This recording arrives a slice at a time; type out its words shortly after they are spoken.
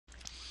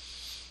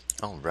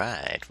All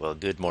right. Well,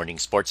 good morning,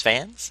 sports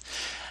fans.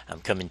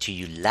 I'm coming to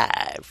you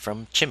live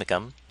from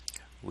Chimicum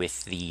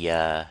with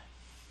the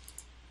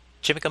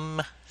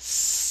Chimicum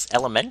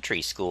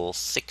Elementary School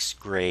 6th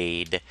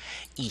grade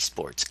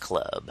eSports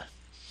Club.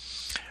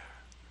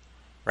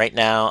 Right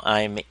now,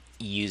 I'm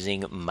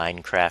using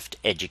Minecraft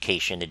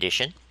Education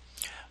Edition.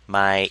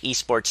 My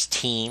esports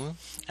team,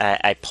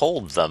 I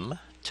polled them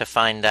to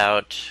find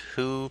out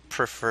who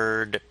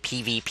preferred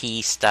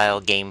PvP style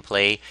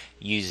gameplay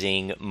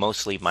using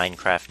mostly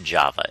Minecraft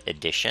Java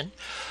Edition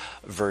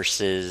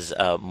versus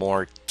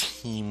more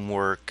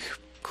teamwork,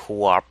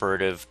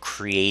 cooperative,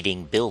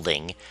 creating,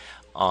 building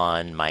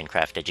on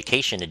Minecraft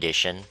Education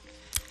Edition.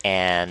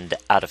 And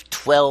out of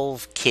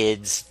 12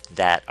 kids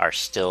that are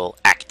still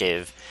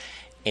active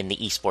in the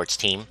esports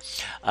team,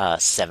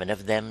 7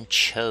 of them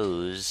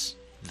chose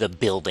the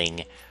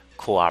building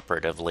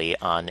cooperatively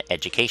on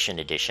Education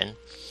Edition.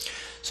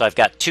 So I've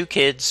got 2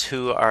 kids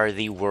who are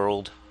the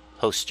world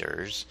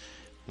hosters,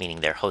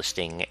 meaning they're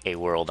hosting a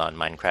world on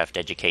Minecraft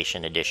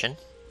Education Edition.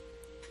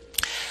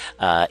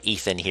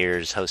 Ethan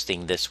here's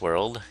hosting this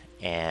world,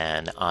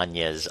 and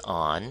Anya's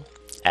on,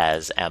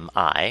 as am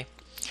I.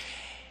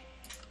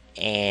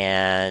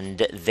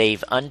 And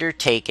they've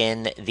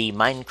undertaken the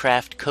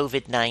Minecraft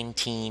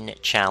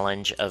COVID-19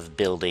 challenge of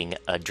building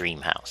a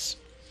dream house.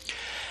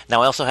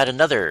 Now, I also had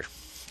another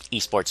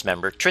esports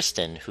member,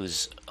 Tristan,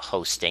 who's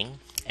hosting,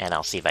 and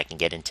I'll see if I can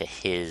get into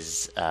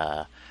his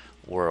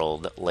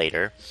world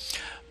later.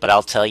 But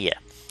I'll tell you,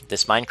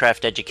 this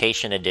Minecraft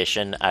Education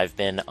Edition, I've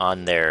been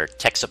on their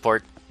tech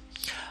support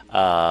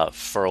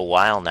for a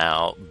while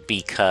now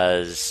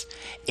because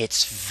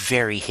it's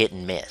very hit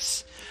and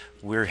miss.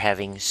 We're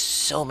having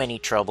so many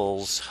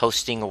troubles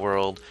hosting a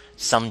world.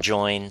 Some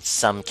join,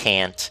 some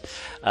can't.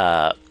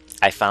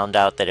 I found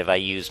out that if I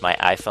use my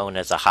iPhone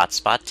as a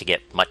hotspot to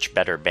get much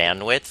better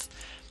bandwidth,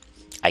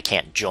 I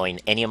can't join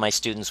any of my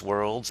students'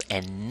 worlds,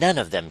 and none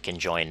of them can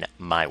join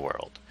my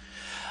world.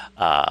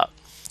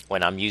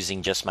 When I'm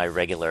using just my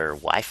regular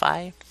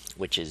Wi-Fi,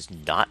 which is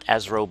not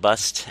as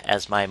robust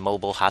as my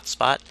mobile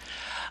hotspot,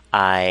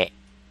 I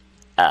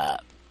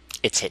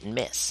it's hit and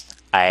miss.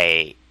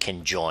 I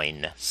can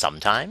join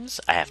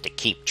sometimes. I have to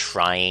keep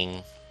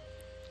trying.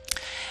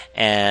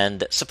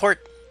 And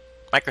support,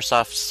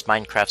 Microsoft's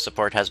Minecraft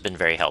support has been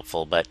very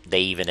helpful, but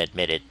they even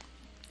admitted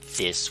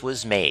this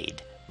was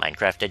made,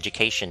 Minecraft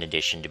Education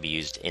Edition, to be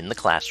used in the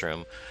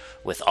classroom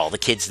with all the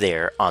kids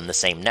there on the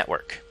same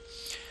network.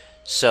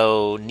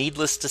 So,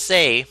 needless to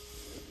say,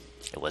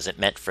 it wasn't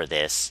meant for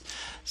this.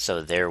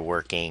 So they're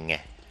working,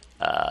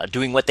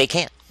 doing what they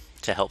can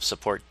to help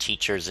support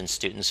teachers and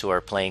students who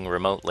are playing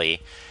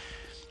remotely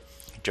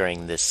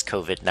during this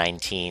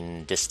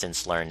COVID-19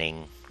 distance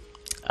learning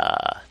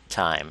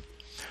time.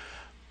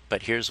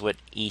 But here's what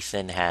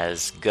Ethan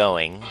has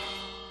going.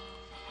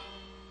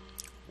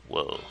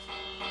 Whoa.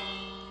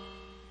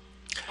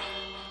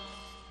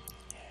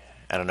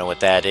 I don't know what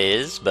that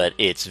is, but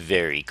it's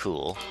very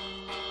cool.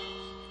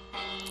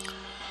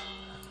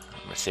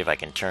 I'm gonna see if I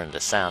can turn the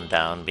sound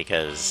down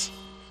because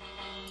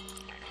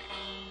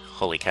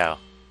holy cow.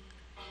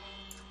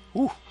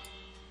 Woo.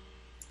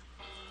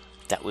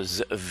 That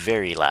was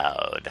very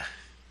loud.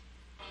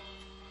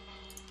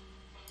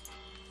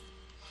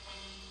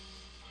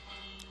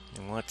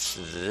 And what's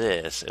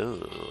this?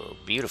 Ooh,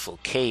 beautiful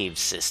cave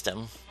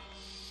system.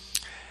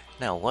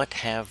 Now, what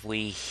have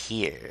we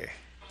here?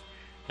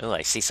 Oh,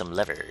 I see some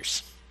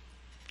levers.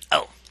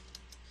 Oh.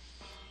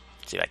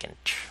 Let's see if I can...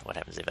 What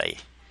happens if I...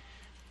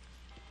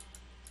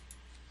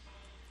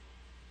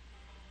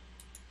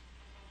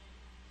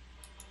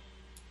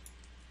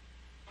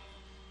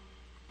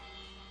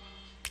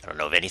 I don't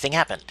know if anything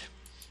happened.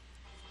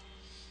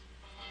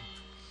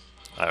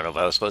 I don't know if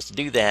I was supposed to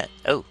do that.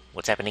 Oh,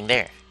 what's happening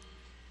there?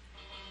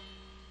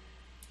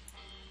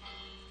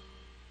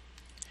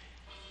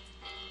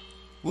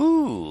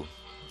 Woo!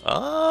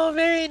 Oh,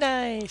 very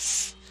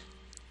nice.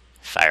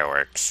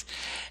 Fireworks.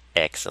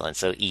 Excellent.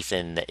 So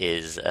Ethan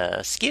is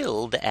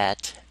skilled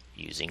at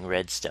using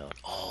redstone.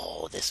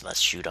 Oh, this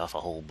must shoot off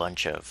a whole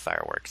bunch of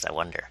fireworks, I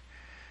wonder.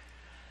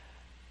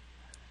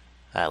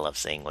 I love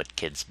seeing what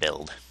kids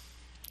build.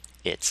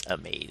 It's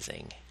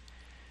amazing.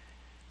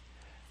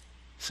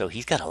 So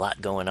he's got a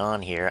lot going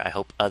on here. I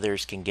hope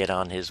others can get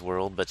on his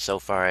world, but so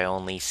far I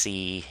only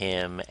see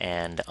him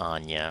and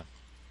Anya.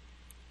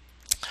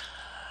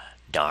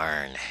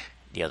 Darn.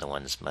 The other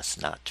ones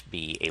must not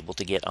be able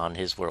to get on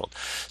his world.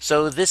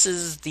 So this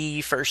is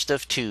the first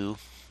of 2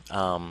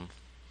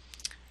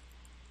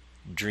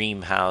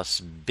 dream house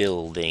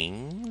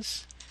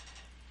buildings.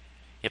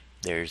 Yep,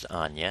 there's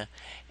Anya.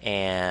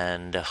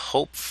 And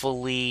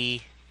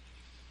hopefully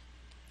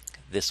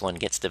this one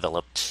gets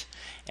developed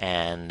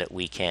and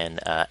we can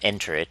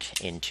enter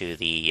it into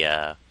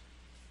the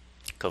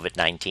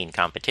COVID-19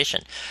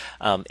 competition.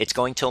 It's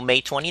going till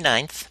May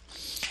 29th.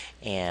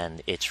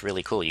 And it's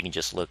really cool. You can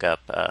just look up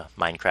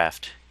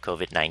Minecraft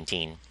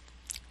COVID-19,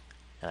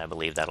 and I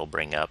believe that'll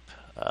bring up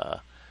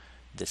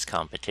this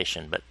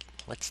competition. But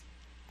let's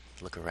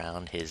look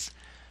around his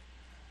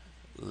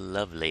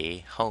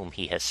lovely home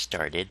he has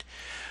started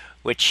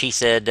which he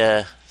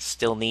said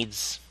still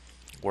needs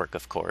work,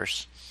 of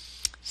course.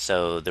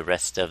 So the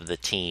rest of the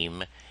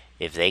team,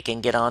 if they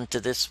can get onto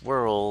this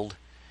world,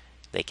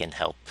 they can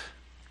help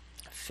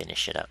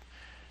finish it up.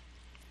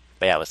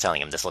 But yeah, I was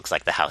telling him this looks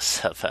like the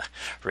house of a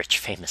rich,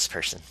 famous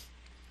person.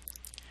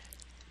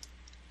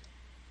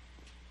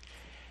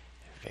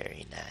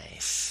 Very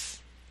nice.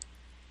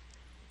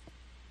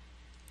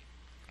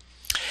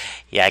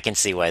 Yeah, I can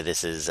see why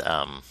this is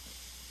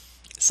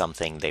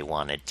something they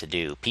wanted to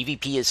do.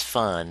 PvP is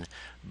fun,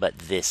 but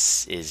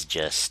this is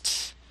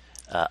just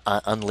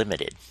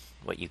unlimited.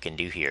 What you can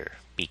do here.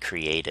 Be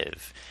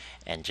creative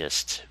and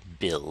just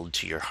build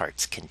to your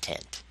heart's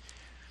content.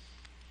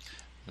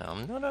 Now,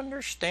 I'm not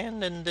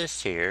understanding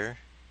this here,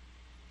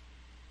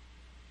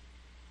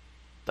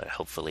 but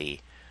hopefully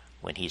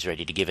when he's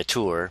ready to give a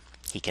tour,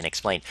 he can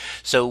explain.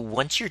 So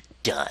once you're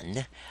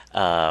done,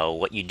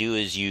 what you do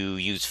is you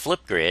use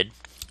Flipgrid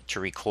to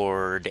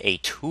record a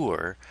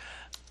tour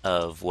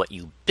of what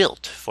you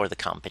built for the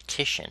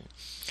competition.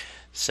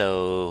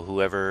 So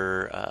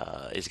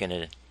whoever is going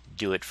to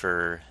do it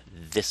for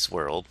this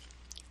world,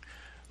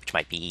 which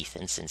might be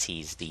Ethan since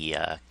he's the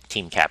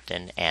team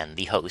captain and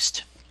the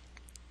host,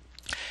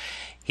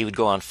 he would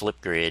go on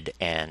Flipgrid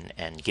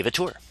and give a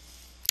tour.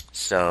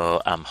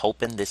 So I'm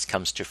hoping this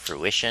comes to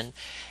fruition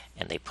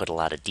and they put a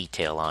lot of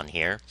detail on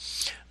here.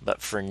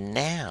 But for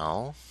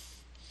now,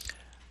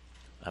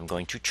 I'm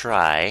going to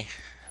try,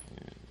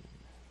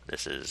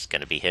 this is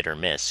going to be hit or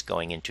miss,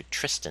 going into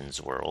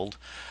Tristan's world.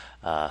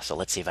 So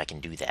let's see if I can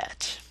do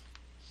that.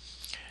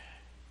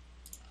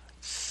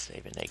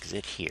 Save and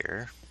exit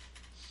here.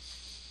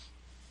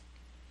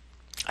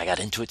 I got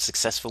into it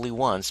successfully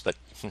once, but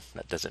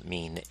that doesn't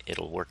mean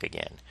it'll work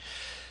again.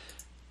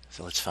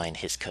 So let's find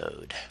his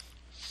code.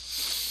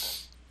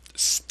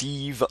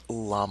 Steve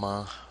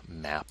Llama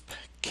Map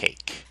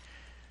Cake.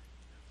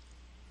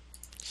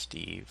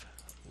 Steve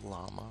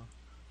Llama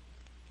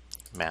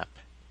Map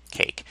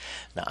Cake.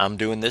 Now I'm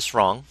doing this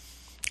wrong.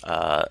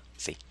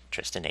 See,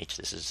 Tristan H,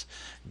 this is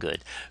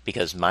good,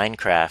 because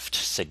Minecraft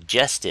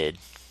suggested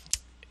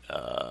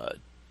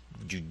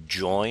you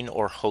join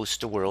or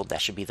host a world.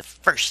 That should be the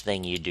first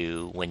thing you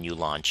do when you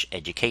launch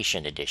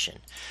Education Edition.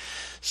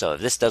 So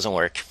if this doesn't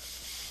work,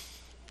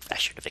 I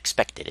should have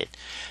expected it,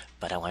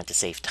 but I wanted to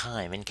save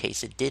time in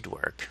case it did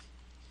work,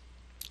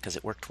 because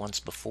it worked once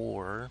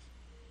before.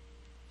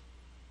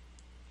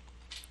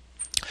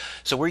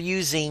 So we're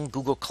using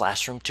Google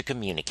Classroom to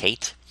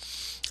communicate.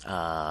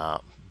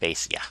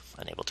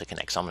 Unable to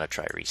connect, so I'm going to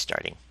try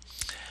restarting.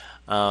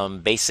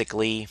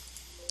 Basically,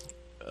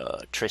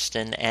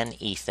 Tristan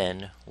and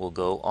Ethan will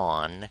go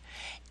on,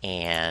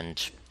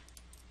 and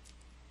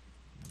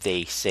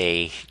they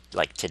say,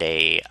 like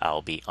today,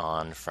 I'll be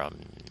on from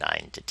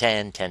 9 to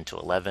 10, 10 to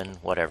 11,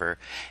 whatever,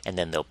 and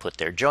then they'll put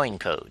their join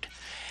code.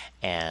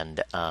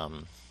 And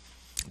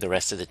the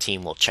rest of the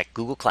team will check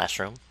Google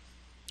Classroom,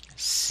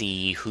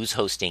 see who's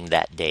hosting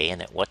that day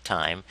and at what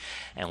time,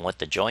 and what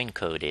the join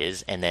code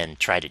is, and then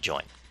try to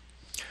join,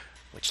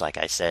 which, like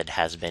I said,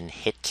 has been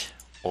hit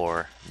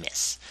or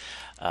miss.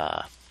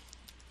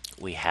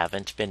 We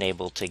haven't been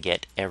able to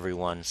get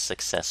everyone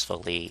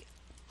successfully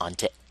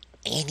onto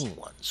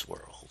anyone's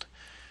world.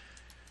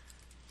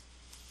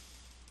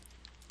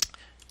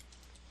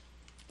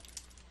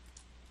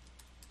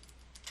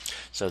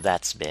 So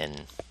that's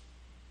been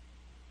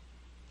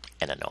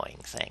an annoying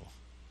thing.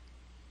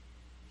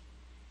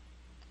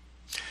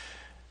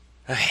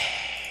 Okay,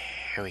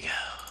 here we go.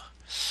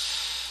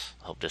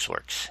 I hope this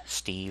works.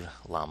 Steve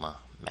Llama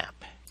Map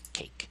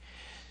Cake.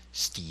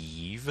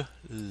 Steve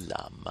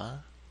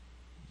Llama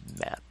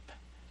Map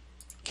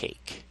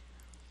Cake.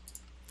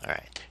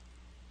 Alright.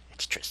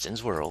 It's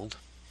Tristan's world.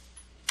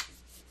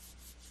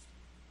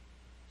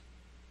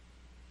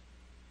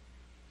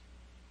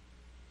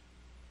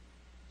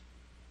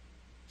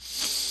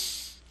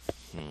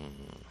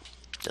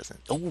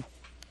 Doesn't. Oh!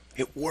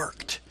 It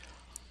worked!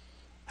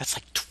 That's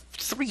like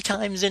 3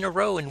 times in a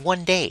row in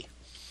one day.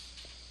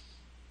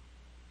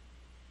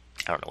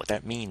 I don't know what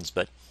that means,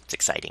 but it's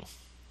exciting.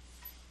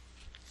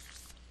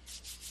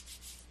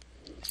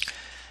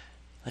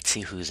 Let's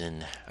see who's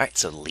in. Alright,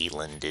 so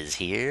Leland is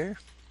here.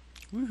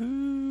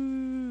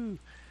 Woohoo!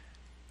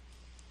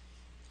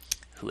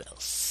 Who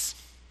else?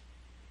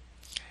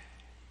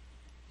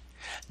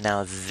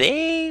 Now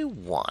they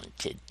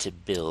wanted to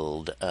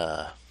build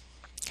a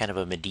kind of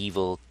a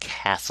medieval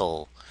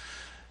castle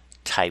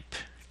type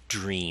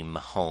dream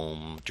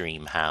home,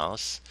 dream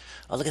house.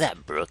 Oh, look at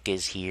that. Brooke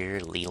is here,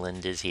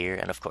 Leland is here,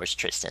 and of course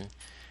Tristan.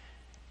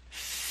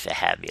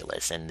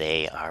 Fabulous, and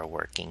they are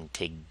working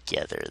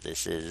together.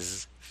 This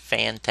is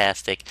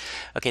fantastic.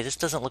 Okay, this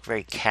doesn't look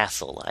very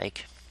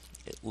castle-like.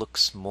 It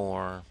looks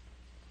more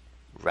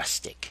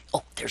rustic.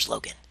 Oh, there's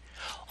Logan.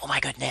 Oh my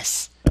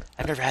goodness.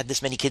 I've never had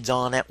this many kids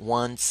on at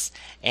once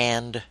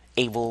and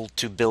able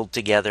to build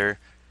together.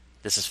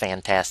 This is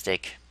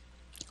fantastic.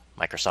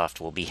 Microsoft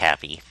will be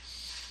happy.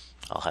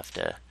 I'll have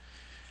to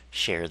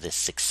share this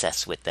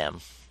success with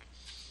them.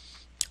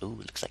 Ooh,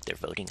 looks like they're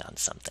voting on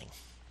something.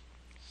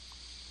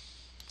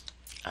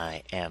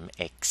 I am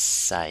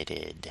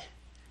excited.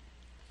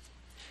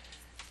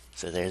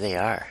 So there they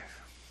are,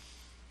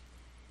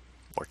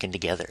 working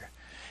together,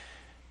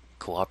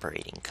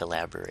 cooperating,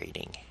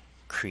 collaborating,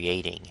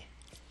 creating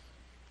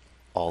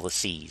all the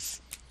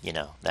C's,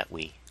 that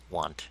we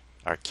want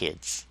our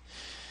kids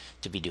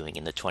to be doing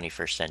in the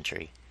 21st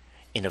century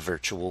in a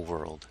virtual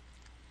world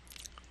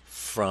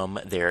from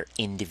their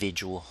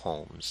individual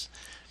homes.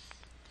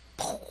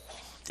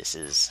 This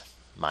is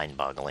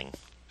mind-boggling,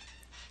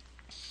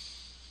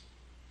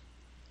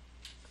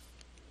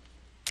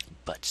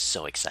 but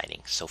so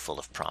exciting, so full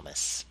of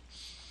promise.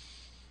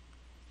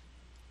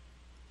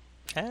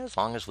 As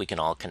long as we can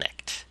all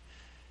connect.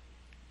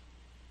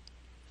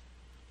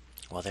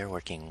 While they're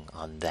working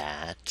on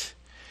that,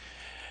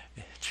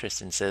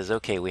 Tristan says,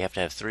 okay, we have to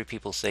have 3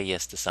 people say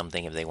yes to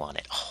something if they want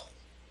it. Oh,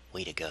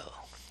 way to go.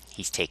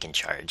 He's taken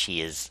charge.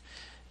 He is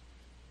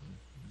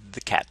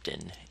the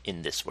captain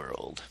in this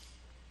world.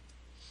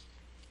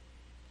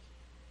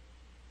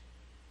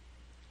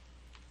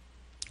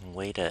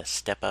 Way to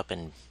step up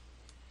and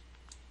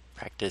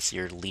practice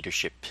your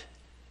leadership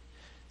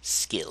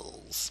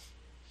skills.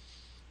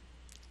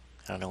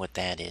 I don't know what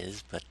that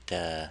is, but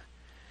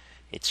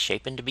it's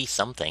shaping to be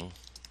something.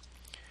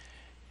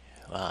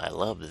 Wow, I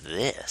love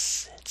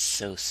this. It's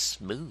so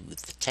smooth.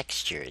 The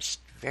texture is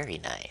very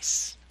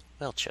nice.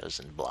 Well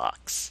chosen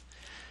blocks.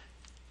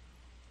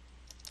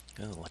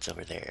 Oh, what's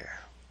over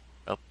there?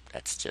 Oh,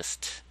 that's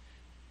just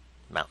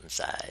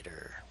mountainside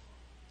or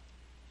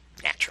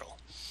natural.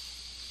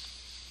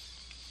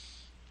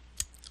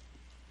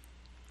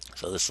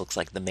 So this looks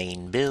like the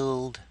main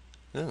build.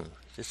 Ooh,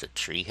 is this a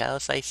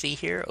treehouse I see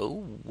here?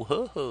 Oh,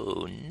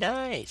 whoa,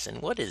 nice.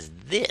 And what is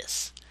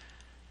this?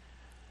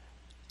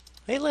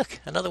 Hey, look,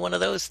 another one of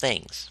those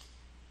things.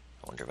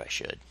 I wonder if I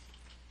should.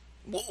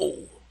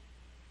 Whoa.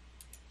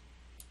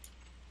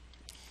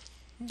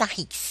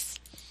 Nice.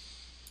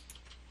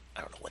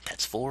 I don't know what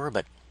that's for,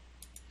 but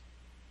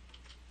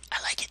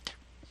I like it.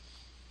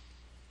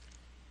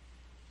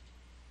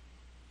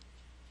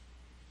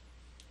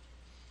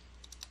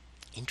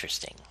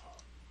 Interesting.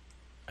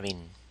 I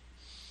mean,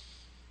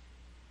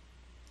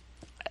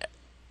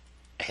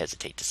 I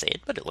hesitate to say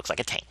it, but it looks like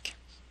a tank.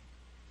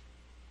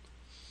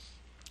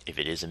 If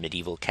it is a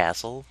medieval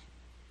castle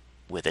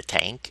with a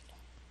tank,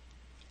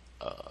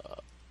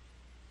 I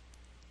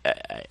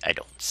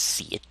don't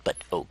see it, but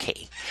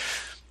okay.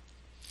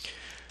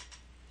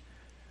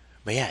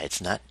 But yeah,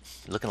 it's not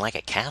looking like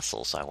a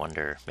castle, so I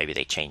wonder maybe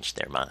they changed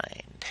their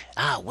mind.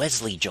 Ah,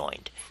 Wesley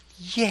joined.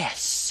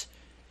 Yes!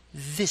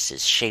 This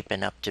is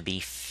shaping up to be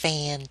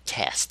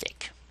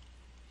fantastic.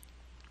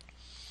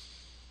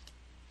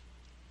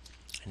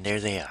 And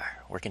there they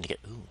are, working together.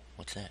 Ooh,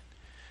 what's that?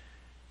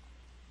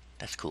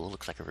 That's cool.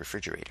 Looks like a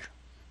refrigerator.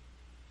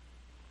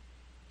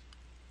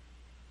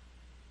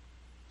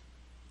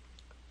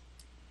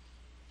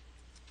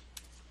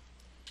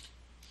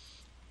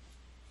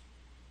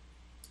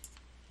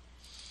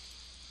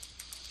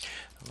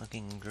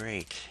 Looking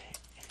great,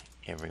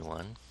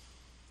 everyone.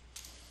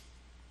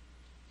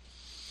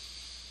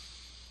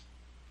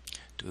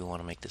 Do we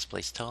want to make this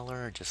place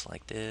taller or just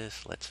like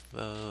this? Let's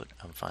vote.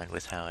 I'm fine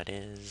with how it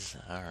is.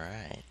 All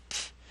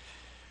right.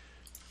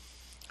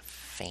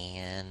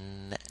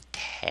 Fantastic.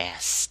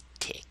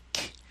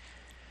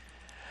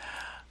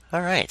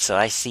 All right, so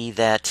I see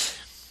that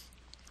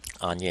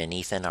Anya and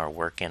Ethan are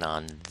working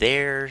on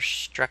their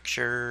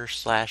structure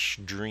slash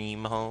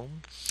dream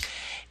home.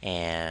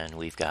 And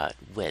we've got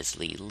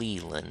Wesley,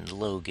 Leland,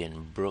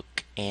 Logan,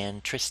 Brooke,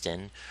 and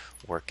Tristan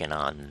working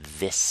on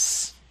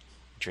this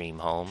dream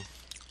home.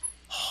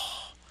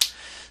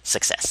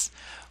 Success.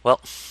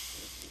 Well,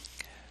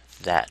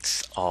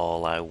 that's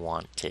all I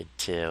wanted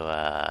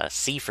to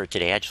see for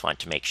today. I just wanted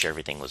to make sure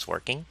everything was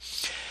working.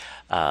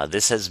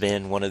 This has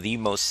been one of the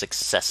most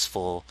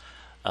successful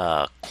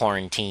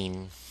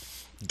quarantine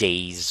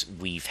days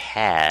we've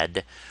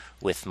had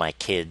with my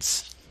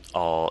kids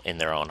all in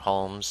their own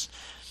homes.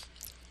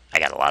 I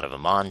got a lot of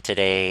them on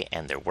today,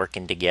 and they're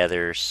working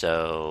together,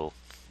 so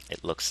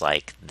it looks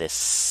like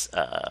this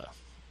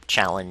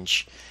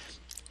challenge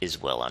is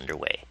well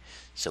underway.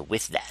 So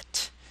with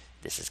that,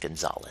 this is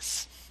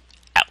Gonzalez.